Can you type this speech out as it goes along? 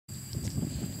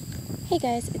Hey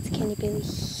guys, it's Candy Bailey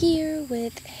here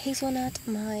with Hazelnut,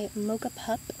 my mocha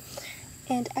pup,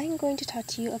 and I'm going to talk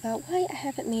to you about why I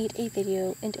haven't made a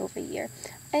video in over a year.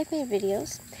 I've made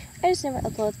videos, I just never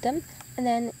upload them, and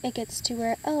then it gets to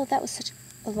where, oh, that was such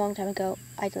a long time ago,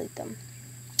 I delete them.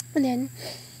 And then,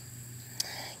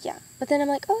 yeah, but then I'm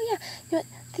like, oh yeah, you know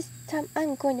what, this time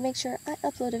I'm going to make sure I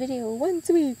upload a video once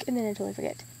a week, and then I totally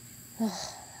forget. Ugh.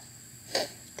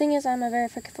 Thing is, I'm a very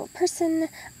forgetful person.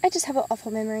 I just have an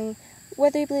awful memory.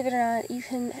 Whether you believe it or not, you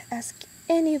can ask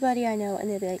anybody I know, and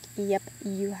they'll be like, yep,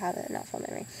 you have an awful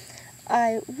memory.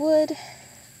 I would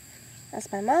ask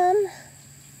my mom,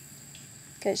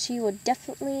 because she would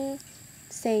definitely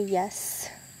say yes,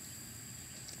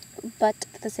 but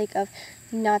for the sake of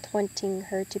not wanting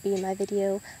her to be in my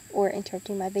video, or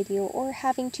interrupting my video, or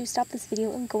having to stop this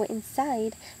video and go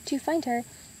inside to find her,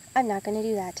 I'm not going to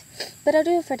do that. But I'll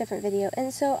do it for a different video,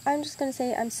 and so I'm just going to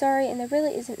say I'm sorry, and there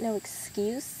really isn't no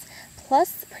excuse.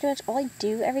 Plus, pretty much all I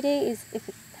do every day is if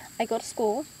I go to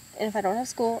school, and if I don't have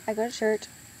school, I go to church,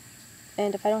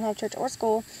 and if I don't have church or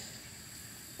school,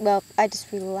 well, I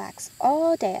just relax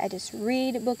all day. I just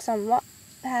read books on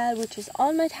Wattpad, which is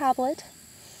on my tablet.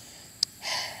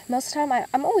 Most of the time,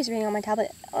 I'm always reading on my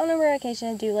tablet. On a rare occasion,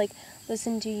 I do, like,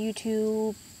 listen to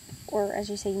YouTube, or as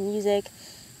you say, music,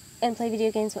 and play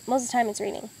video games, but most of the time it's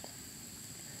reading.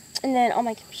 And then on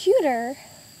my computer,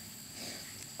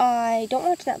 I don't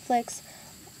watch Netflix,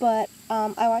 but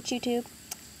I watch YouTube.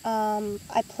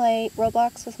 I play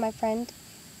Roblox with my friend.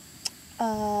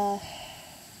 I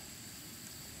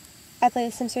play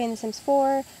The Sims 3 and The Sims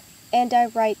 4, and I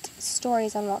write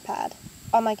stories on Wattpad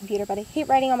on my computer, but I hate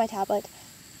writing on my tablet,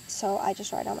 so I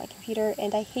just write on my computer,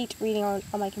 and I hate reading on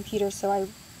my computer, so I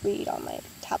read on my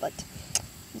tablet.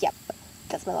 Yep,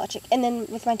 that's my logic. And then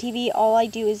with my TV, all I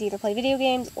do is either play video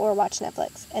games or watch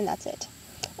Netflix, and that's it.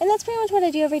 And that's pretty much what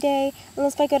I do every day,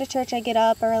 unless if I go to church, I get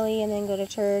up early and then go to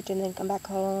church and then come back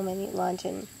home and eat lunch,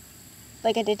 and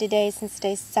like I did today since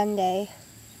today's Sunday.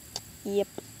 Yep.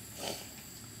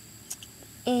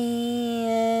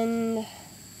 And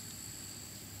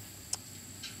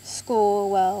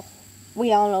school, well,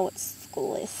 we all know what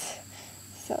school is,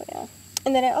 so yeah.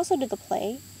 And then I also do the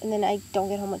play, and then I don't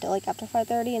get home until like after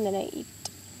 5:30, and then I eat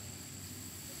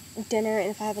dinner,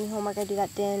 and if I have any homework, I do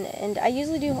that then. And I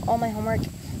usually do all my homework,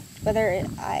 whether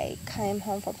I come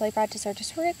home from play practice or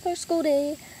just a regular school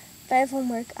day. If I have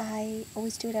homework, I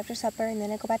always do it after supper, and then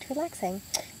I go back to relaxing.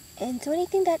 And so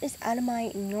anything that is out of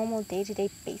my normal day-to-day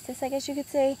basis, I guess you could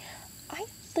say, I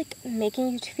like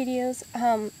making YouTube videos.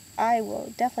 I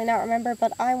will definitely not remember,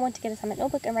 but I want to get this on my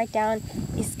notebook and write down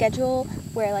a schedule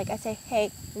where, like, I say,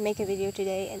 hey, make a video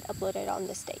today and upload it on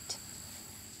this date.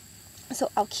 So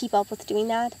I'll keep up with doing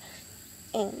that,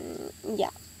 and yeah.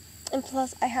 And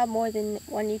plus, I have more than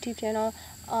one YouTube channel,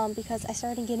 because I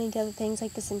started getting into other things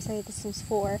like The Sims 3, The Sims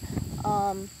 4,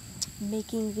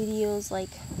 making videos like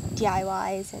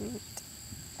DIYs and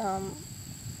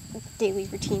daily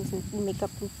routines and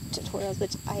makeup and tutorials,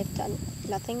 which I have done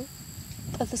nothing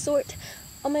of the sort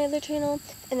on my other channel,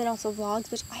 and then also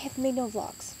vlogs, which I have made no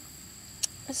vlogs.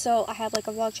 So I have like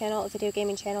a vlog channel, a video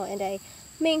gaming channel, and a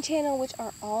main channel, which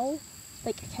are all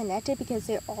like connected because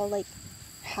they're all like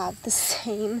have the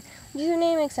same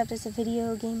username, except it's a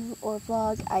video gaming or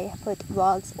vlog. I put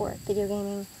vlogs or video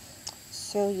gaming.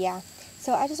 So yeah.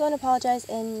 So I just want to apologize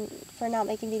for not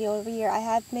making video over a year. I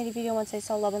have made a video once I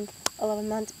saw 11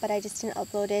 months, but I just didn't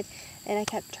upload it, and I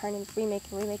kept trying to remake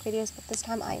videos, but this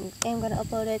time I am going to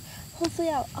upload it. Hopefully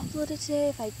I'll upload it today.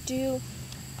 If I do,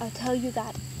 I'll tell you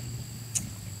that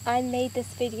I made this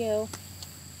video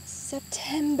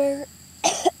September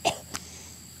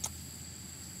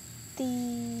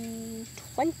the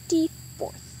 24th.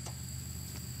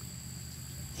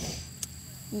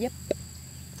 Yep.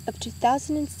 Of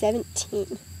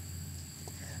 2017.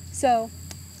 So,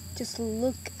 just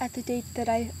look at the date that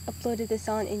I uploaded this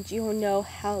on, and you'll know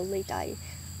how late I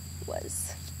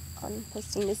was on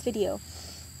posting this video.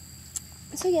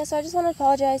 So yeah, so I just want to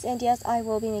apologize, and yes, I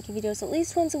will be making videos at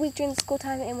least once a week during the school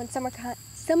time, and when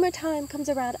summertime comes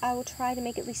around, I will try to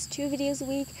make at least 2 videos a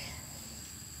week,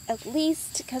 at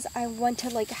least, because I want to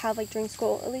like have like during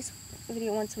school at least a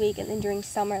video once a week, and then during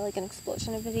summer like an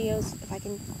explosion of videos, if I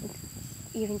can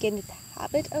even get into the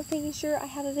habit of making sure I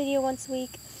have a video once a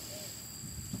week.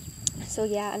 So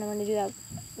yeah, and I want to do that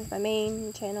with my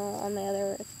main channel, on my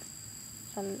other,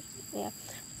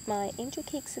 my Angel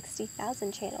Cake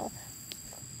 60,000 channel,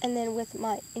 and then with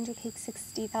my Angel Cake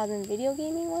 60,000 video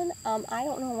gaming one, I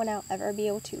don't know when I'll ever be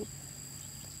able to.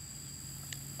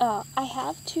 I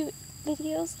have 2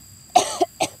 videos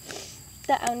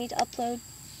that I'll need to upload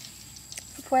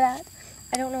for that.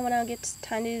 I don't know when I'll get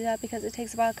time to do that because it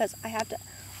takes a while, because I have to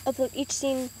upload each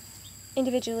scene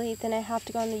individually, then I have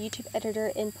to go on the YouTube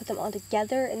editor and put them all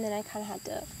together, and then I kind of have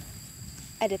to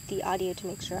edit the audio to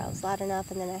make sure I was loud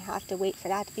enough, and then I have to wait for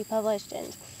that to be published.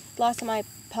 And last time I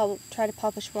tried to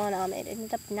publish one, it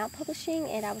ended up not publishing,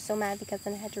 and I was so mad because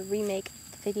then I had to remake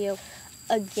the video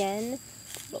again,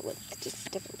 but with just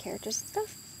different characters and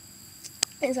stuff,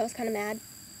 and so I was kind of mad.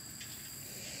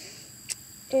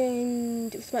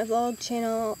 And with my vlog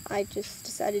channel, I just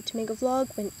decided to make a vlog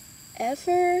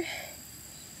whenever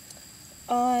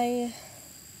I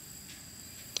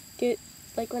get,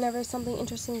 like, whenever something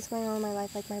interesting is going on in my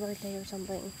life, like my birthday or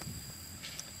something.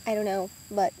 I don't know,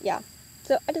 but yeah.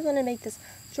 So I just want to make this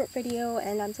short video,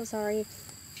 and I'm so sorry,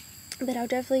 but I'll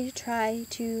definitely try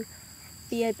to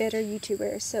be a better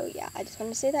YouTuber. So yeah, I just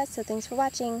wanted to say that. So thanks for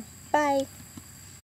watching. Bye!